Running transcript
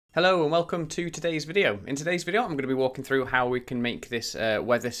Hello and welcome to today's video. In today's video I'm going to be walking through how we can make this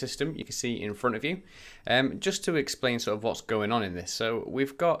weather system you can see in front of you. Just to explain sort of what's going on in this. So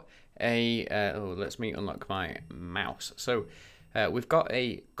we've got a, let me unlock my mouse. So we've got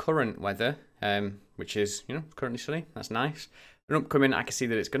a current weather, which is, currently sunny. That's nice. An upcoming, I can see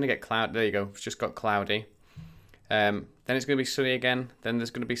that it's going to get cloudy. There you go, it's just got cloudy. Then it's going to be sunny again. Then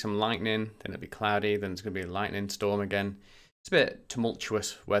there's going to be some lightning. Then it'll be cloudy. Then there's going to be a lightning storm again. It's a bit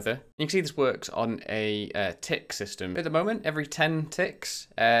tumultuous weather. You can see this works on a tick system. At the moment, every 10 ticks,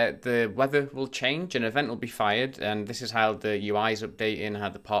 the weather will change, an event will be fired, and this is how the UI is updating, how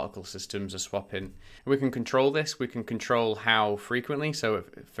the particle systems are swapping. We can control this, we can control how frequently, so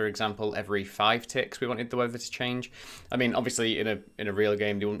if, for example, every 5 ticks we wanted the weather to change. I mean, obviously in a real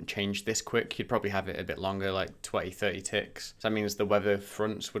game, they wouldn't change this quick, you'd probably have it a bit longer, like 20, 30 ticks. So that means the weather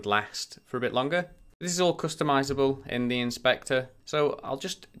fronts would last for a bit longer. This is all customizable in the inspector, so I'll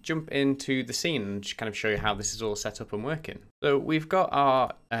just jump into the scene and just kind of show you how this is all set up and working. So we've got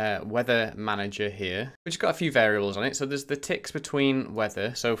our weather manager here, which has got a few variables on it. So there's the ticks between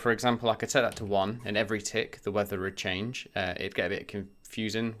weather. So for example, I could set that to 1, and every tick the weather would change. It'd get a bit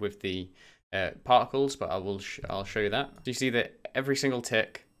confusing with the particles, but I'll show you that. So you see that every single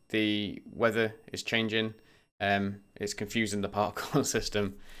tick, the weather is changing. It's confusing the particle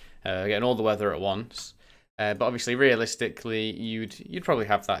system. Getting all the weather at once, but obviously realistically you'd probably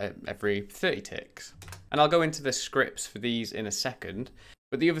have that at every 30 ticks. And I'll go into the scripts for these in a second,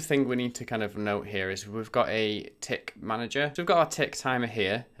 but the other thing we need to kind of note here is we've got a tick manager. So we've got our tick timer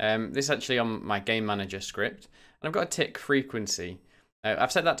here. This is actually on my game manager script, and I've got a tick frequency.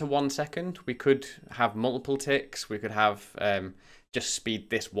 I've set that to 1 second. We could have multiple ticks. We could have just speed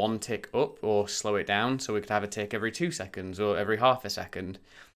this 1 tick up or slow it down, so we could have a tick every 2 seconds or every half a second.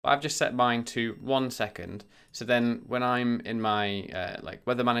 But I've just set mine to 1 second. So then when I'm in my like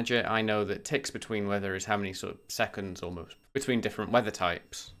weather manager, I know that ticks between weather is how many sort of seconds almost between different weather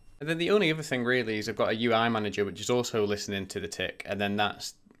types. And then the only other thing really is I've got a UI manager, which is also listening to the tick, and then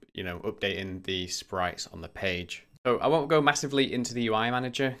that's, updating the sprites on the page. So I won't go massively into the UI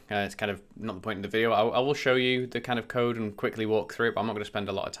manager, it's kind of not the point of the video. I will show you the kind of code and quickly walk through it, but I'm not going to spend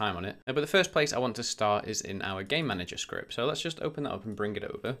a lot of time on it. But the first place I want to start is in our game manager script. So let's just open that up and bring it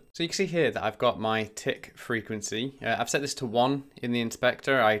over. So you can see here that I've got my tick frequency. I've set this to 1 in the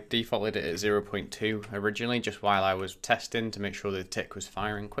inspector. I defaulted it at 0.2 originally, just while I was testing to make sure the tick was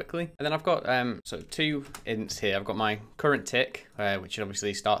firing quickly. And then I've got so 2 ints here. I've got my current tick, which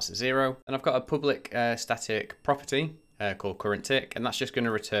obviously starts at 0. And I've got a public static property called current tick, and that's just going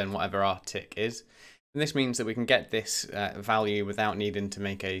to return whatever our tick is. And this means that we can get this value without needing to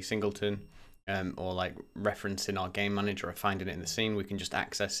make a singleton or like referencing our game manager or finding it in the scene. We can just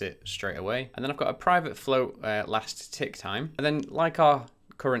access it straight away. And then I've got a private float last tick time. And then like our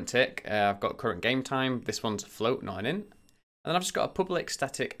current tick, I've got current game time. This one's a float, not an int. And then I've just got a public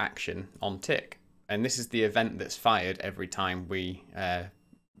static action on tick. And this is the event that's fired every time we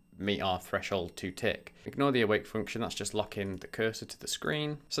meet our threshold to tick. Ignore the awake function, that's just locking the cursor to the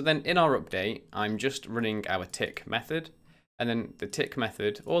screen. So then in our update, I'm just running our tick method, and then the tick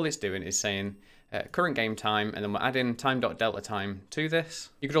method, all it's doing is saying current game time, and then we're adding time.delta time to this.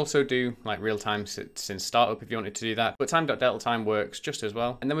 You could also do like real time since startup if you wanted to do that, but time.delta time works just as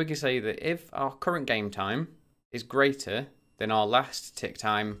well. And then we can say that if our current game time is greater than our last tick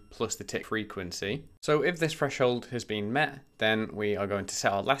time plus the tick frequency. So if this threshold has been met, then we are going to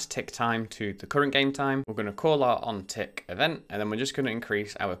set our last tick time to the current game time. We're going to call our onTick event, and then we're just going to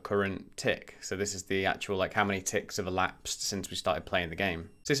increase our current tick. So this is the actual like how many ticks have elapsed since we started playing the game.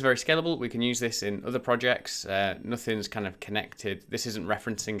 So this is very scalable. We can use this in other projects. Nothing's kind of connected. This isn't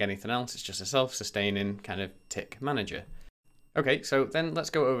referencing anything else. It's just a self-sustaining kind of tick manager. Okay, so then let's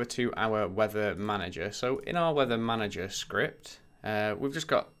go over to our weather manager. So in our weather manager script, we've just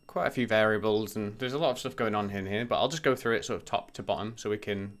got quite a few variables, and there's a lot of stuff going on in here, but I'll just go through it sort of top to bottom so we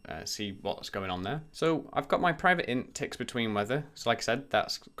can see what's going on there. So I've got my private int ticks between weather. So like I said,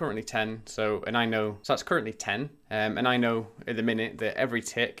 that's currently 10. So that's currently 10. And I know at the minute that every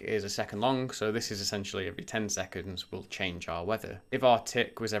tick is a second long. So this is essentially every 10 seconds we'll change our weather. If our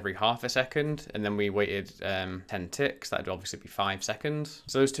tick was every half a second and then we waited 10 ticks, that'd obviously be 5 seconds.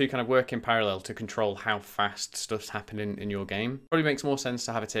 So those two kind of work in parallel to control how fast stuff's happening in your game. Probably makes more sense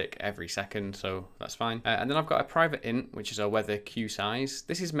to have a tick every second, so that's fine. And then I've got a private int, which is our weather queue size.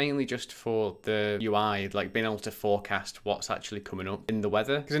 This is mainly just for the UI, like being able to forecast what's actually coming up in the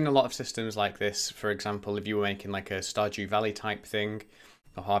weather. Because in a lot of systems like this, for example, if you were making like a Stardew Valley type thing,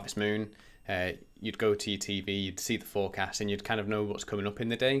 or Harvest Moon, you'd go to your TV, you'd see the forecast, and you'd kind of know what's coming up in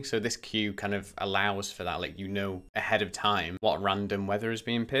the day. So this queue kind of allows for that, like you know ahead of time what random weather is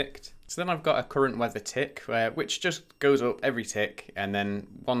being picked. So then I've got a current weather tick, which just goes up every tick, and then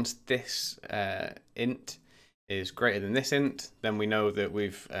once this int is greater than this int, then we know that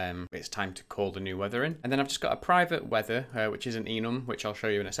it's time to call the new weather in. And then I've just got a private weather, which is an enum, which I'll show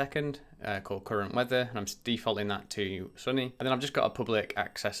you in a second, called current weather, and I'm defaulting that to sunny. And then I've just got a public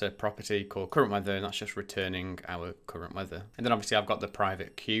accessor property called current weather, and that's just returning our current weather. And then obviously I've got the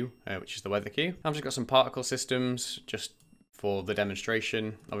private queue, which is the weather queue. I've just got some particle systems just for the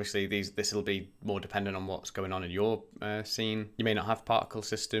demonstration. Obviously this will be more dependent on what's going on in your scene. You may not have particle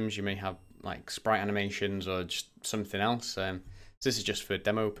systems, you may have like sprite animations or just something else. So this is just for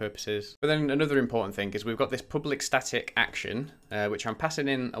demo purposes. But then another important thing is we've got this public static action, which I'm passing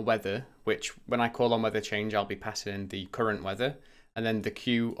in a weather, which when I call on weather change, I'll be passing in the current weather, and then the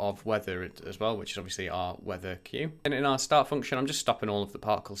queue of weather as well, which is obviously our weather queue. And in our start function, I'm just stopping all of the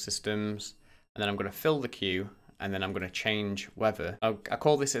particle systems, and then I'm going to fill the queue, and then I'm going to change weather. I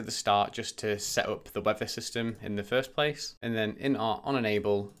call this at the start just to set up the weather system in the first place. And then in our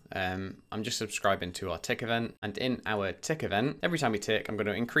onEnable, I'm just subscribing to our tick event. And in our tick event, every time we tick, I'm going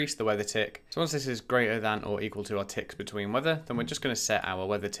to increase the weather tick. So once this is greater than or equal to our ticks between weather, then we're just going to set our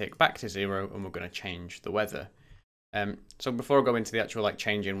weather tick back to 0, and we're going to change the weather. So before I go into the actual like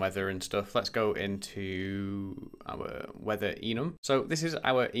changing weather and stuff, let's go into our weather enum. So this is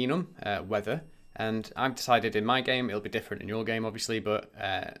our enum, weather. And I've decided in my game, it'll be different in your game, obviously, but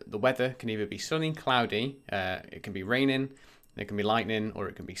the weather can either be sunny, cloudy, it can be raining, it can be lightning, or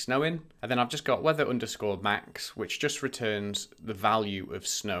it can be snowing. And then I've just got weather underscore max, which just returns the value of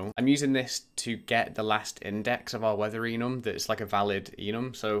snow. I'm using this to get the last index of our weather enum that's like a valid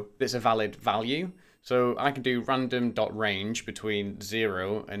enum, so it's a valid value. So I can do random.range between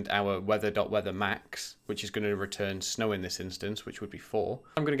 0 and our weather.weather max, which is going to return snow in this instance, which would be 4.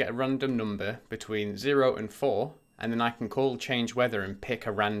 I'm going to get a random number between 0 and 4, and then I can call change weather and pick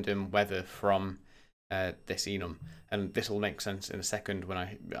a random weather from this enum. And this will make sense in a second when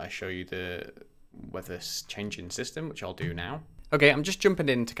I show you the weather changing system, which I'll do now. Okay, I'm just jumping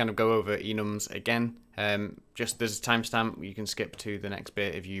in to kind of go over enums again. Just there's a timestamp, you can skip to the next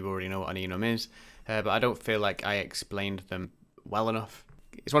bit if you already know what an enum is. But I don't feel like I explained them well enough.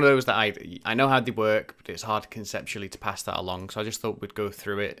 It's one of those that I know how they work, but it's hard conceptually to pass that along. So I just thought we'd go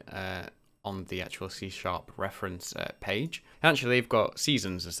through it on the actual C# reference page. Actually, they've got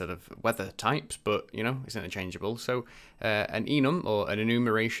seasons instead of weather types, but you know, it's interchangeable. So an enum, or an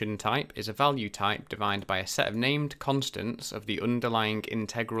enumeration type, is a value type defined by a set of named constants of the underlying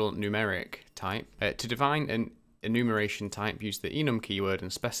integral numeric type. To define an enumeration type, use the enum keyword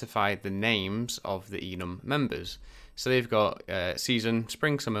and specify the names of the enum members. So they've got season,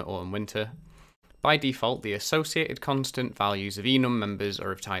 spring, summer, autumn, winter. By default, the associated constant values of enum members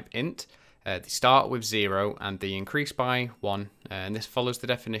are of type int. They start with 0 and they increase by 1, and this follows the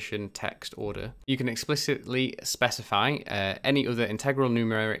definition text order. You can explicitly specify any other integral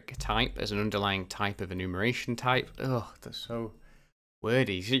numeric type as an underlying type of enumeration type. Ugh, that's so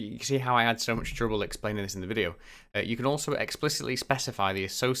wordy. You can see how I had so much trouble explaining this in the video. You can also explicitly specify the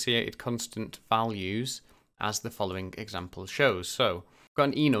associated constant values as the following example shows. So I've got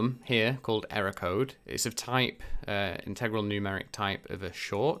an enum here called error code. It's of type integral numeric type of a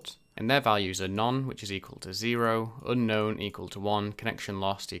short, and their values are none, which is equal to 0, unknown equal to 1, connection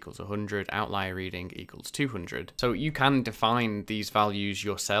lost equals 100, outlier reading equals 200. So you can define these values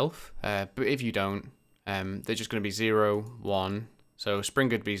yourself, but if you don't, they're just going to be 0, 1. So spring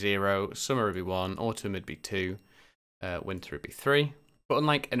would be 0, summer would be 1, autumn would be 2, winter would be 3. But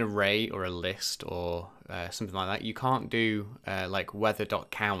unlike an array or a list or something like that, you can't do like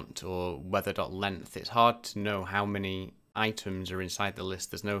weather.count or weather.length. It's hard to know how many items are inside the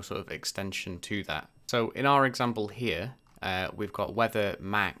list. There's no sort of extension to that. So in our example here, we've got weather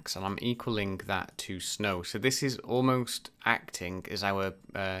max, and I'm equaling that to snow. So this is almost acting as our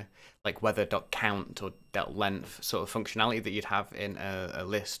like weather.count or .length sort of functionality that you'd have in a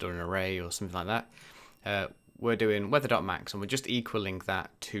list or an array or something like that. We're doing weather.max, and we're just equaling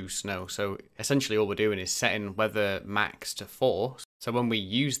that to snow. So essentially all we're doing is setting weather max to 4. So when we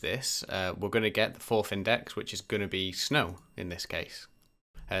use this, we're going to get the 4th index, which is going to be snow in this case.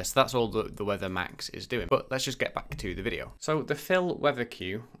 So that's all the weather max is doing. But let's just get back to the video. So the fill weather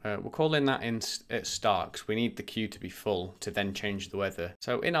queue, we're calling that in at start because we need the queue to be full to then change the weather.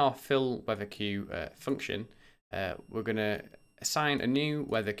 So in our fill weather queue function, we're going to assign a new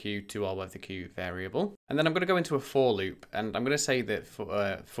weather queue to our weather queue variable. And then I'm going to go into a for loop, and I'm going to say that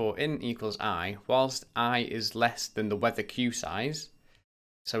for in equals I, whilst I is less than the weather queue size,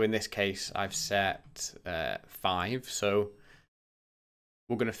 So in this case, I've set 5. So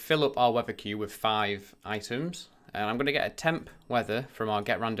we're going to fill up our weather queue with 5 items. And I'm going to get a temp weather from our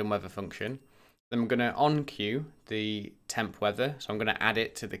getRandomWeather function. Then I'm going to on-queue the temp weather. So I'm going to add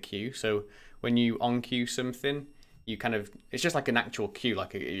it to the queue. So when you on-queue something, you kind of, it's just like an actual queue,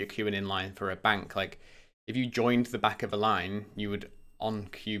 like you're queuing in line for a bank. Like if you joined the back of a line, you would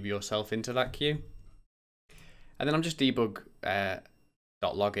on-queue yourself into that queue. And then I'm just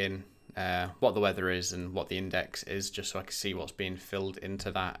debug.login what the weather is and what the index is, just so I can see what's being filled into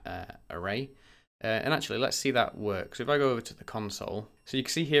that array. And actually, let's see that work. So if I go over to the console, so you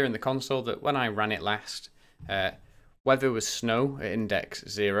can see here in the console that when I ran it last, weather was snow at index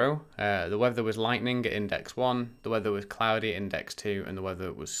 0, the weather was lightning at index 1, the weather was cloudy at index 2, and the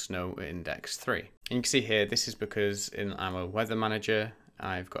weather was snow at index 3. And you can see here, this is because in our weather manager,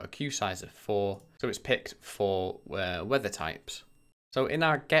 I've got a queue size of 4, so it's picked 4 weather types. So in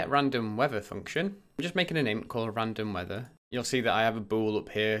our getRandomWeather function, I'm just making an int called randomWeather. You'll see that I have a bool up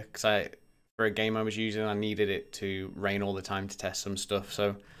here because for a game I was using, I needed it to rain all the time to test some stuff.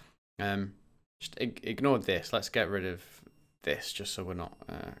 So just ignore this. Let's get rid of this just so we're not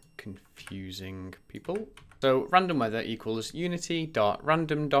confusing people. So randomWeather equals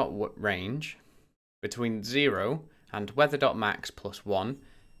unity.random.range between 0 and weather.max plus 1.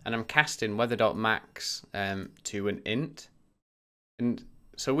 And I'm casting weather.max to an int. And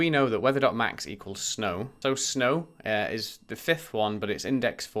so we know that weather.max equals snow. So snow is the 5th one, but it's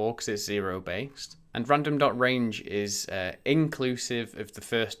index 4 because it's 0 based. And random.range is inclusive of the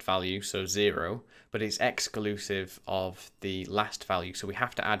first value, so 0, but it's exclusive of the last value. So we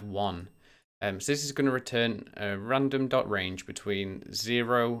have to add 1. So this is going to return a random.range between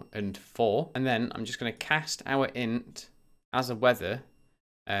 0 and 4. And then I'm just going to cast our int as a weather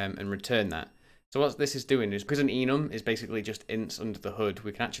and return that. So what this is doing is, because an enum is basically just ints under the hood,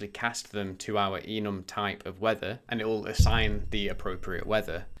 we can actually cast them to our enum type of weather, and it will assign the appropriate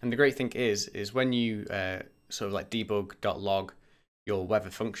weather. And the great thing is when you sort of like debug.log your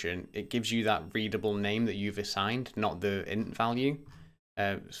weather function, it gives you that readable name that you've assigned, not the int value.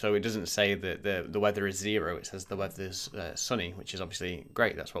 So it doesn't say that the weather is 0, it says the weather's sunny, which is obviously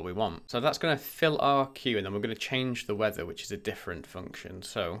great, that's what we want. So that's going to fill our queue, and then we're going to change the weather, which is a different function.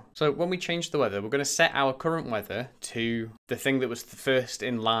 So when we change the weather, we're going to set our current weather to the thing that was the first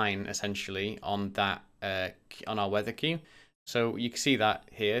in line, essentially, on that on our weather queue. So you can see that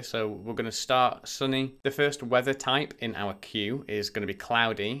here. So we're going to start sunny. The first weather type in our queue is going to be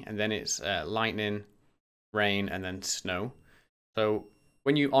cloudy, and then it's lightning, rain, and then snow. So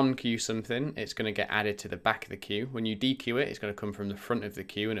when you on-queue something, it's going to get added to the back of the queue. When you dequeue it, it's going to come from the front of the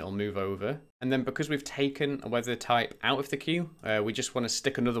queue and it'll move over. And then because we've taken a weather type out of the queue, we just want to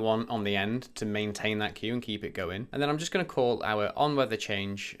stick another one on the end to maintain that queue and keep it going. And then I'm just going to call our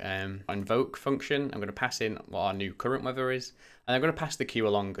onWeatherChange invoke function. I'm going to pass in what our new current weather is. And I'm going to pass the queue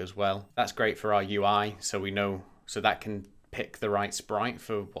along as well. That's great for our UI, so we know, so that can pick the right sprite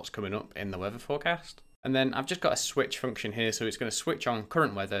for what's coming up in the weather forecast. And then I've just got a switch function here, so it's going to switch on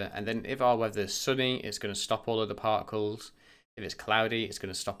current weather, and then if our weather is sunny, it's going to stop all of the particles. If it's cloudy, it's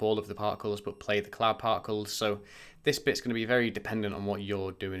going to stop all of the particles but play the cloud particles. So this bit's going to be very dependent on what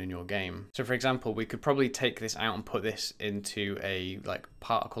you're doing in your game. So for example, we could probably take this out and put this into a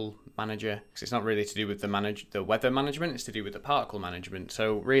particle manager, because it's not really to do with the weather management, it's to do with the particle management.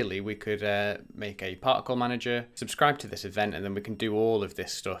 So really we could make a particle manager, subscribe to this event, and then we can do all of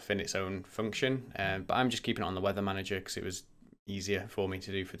this stuff in its own function. But I'm just keeping it on the weather manager because it was easier for me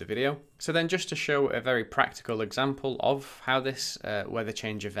to do for the video. So then just to show a very practical example of how this weather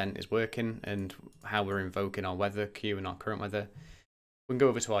change event is working and how we're invoking our weather queue and our current weather, we can go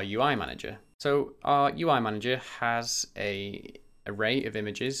over to our UI manager. So our UI manager has an array of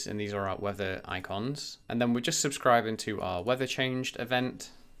images, and these are our weather icons. And then we're just subscribing to our weather changed event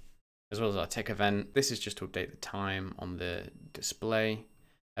as well as our tick event. This is just to update the time on the display.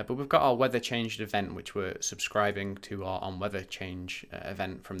 But we've got our weather changed event, which we're subscribing to our onWeatherChange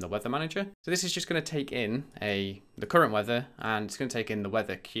event from the weather manager. So this is just going to take in the current weather, and it's going to take in the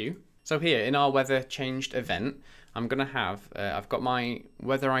weather queue. So here in our weather changed event, I'm going to have, I've got my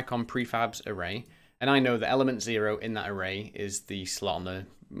weather icon prefabs array, and I know that element 0 in that array is the slot on the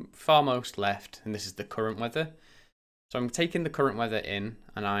far most left, and this is the current weather. So I'm taking the current weather in,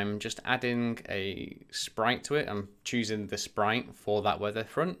 and I'm just adding a sprite to it. I'm choosing the sprite for that weather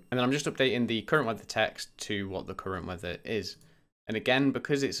front, and then I'm just updating the current weather text to what the current weather is. And again,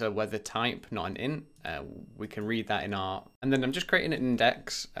 because it's a weather type, not an int, we can read that in our, and then I'm just creating an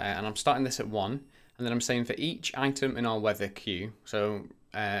index, and I'm starting this at 1, and then I'm saying for each item in our weather queue, so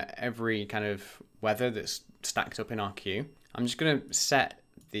every kind of weather that's stacked up in our queue, I'm just going to set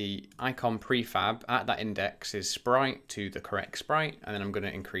the icon prefab at that index is sprite to the correct sprite, and then I'm going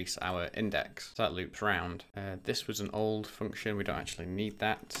to increase our index. So that loops round. This was an old function, we don't actually need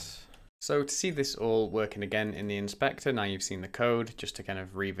that. So to see this all working again in the inspector, now you've seen the code, just to kind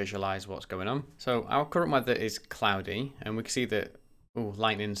of revisualize what's going on. So our current weather is cloudy, and we can see that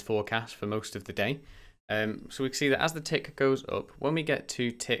lightning's forecast for most of the day. So we can see that as the tick goes up, when we get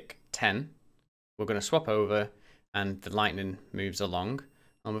to tick 10, we're going to swap over and the lightning moves along.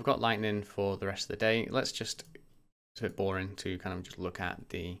 And we've got lightning for the rest of the day. Let's just, it's a bit boring to kind of just look at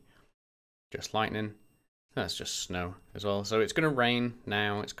the just lightning. That's just snow as well. So it's going to rain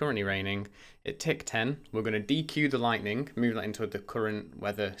now. It's currently raining. At tick 10, we're going to dequeue the lightning, move that into the current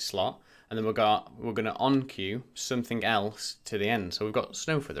weather slot, and then we're going to on-queue something else to the end. So we've got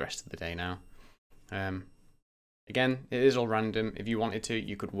snow for the rest of the day now. Again, it is all random. If you wanted to,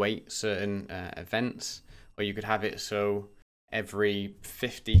 you could wait certain events, or you could have it so every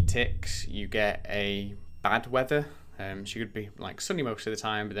 50 ticks you get a bad weather. So you could be like sunny most of the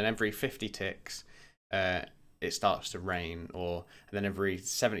time, but then every 50 ticks it starts to rain, and then every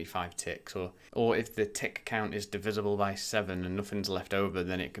 75 ticks, or if the tick count is divisible by 7 and nothing's left over,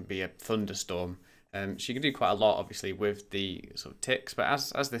 then it could be a thunderstorm. So you can do quite a lot, obviously, with the sort of ticks, but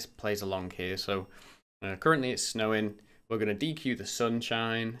as this plays along here, so currently it's snowing, we're going to dequeue the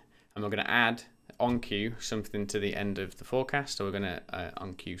sunshine, and we're going to add on-queue something to the end of the forecast, so we're going to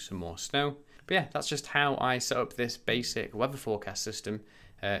on-queue some more snow. But yeah, that's just how I set up this basic weather forecast system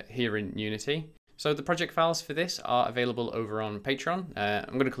here in Unity. So the project files for this are available over on Patreon.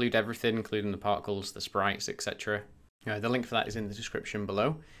 I'm going to include everything, including the particles, the sprites, etc. The link for that is in the description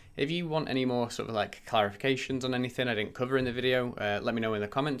below. If you want any more sort of like clarifications on anything I didn't cover in the video, let me know in the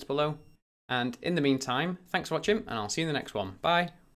comments below. And in the meantime, thanks for watching, and I'll see you in the next one. Bye!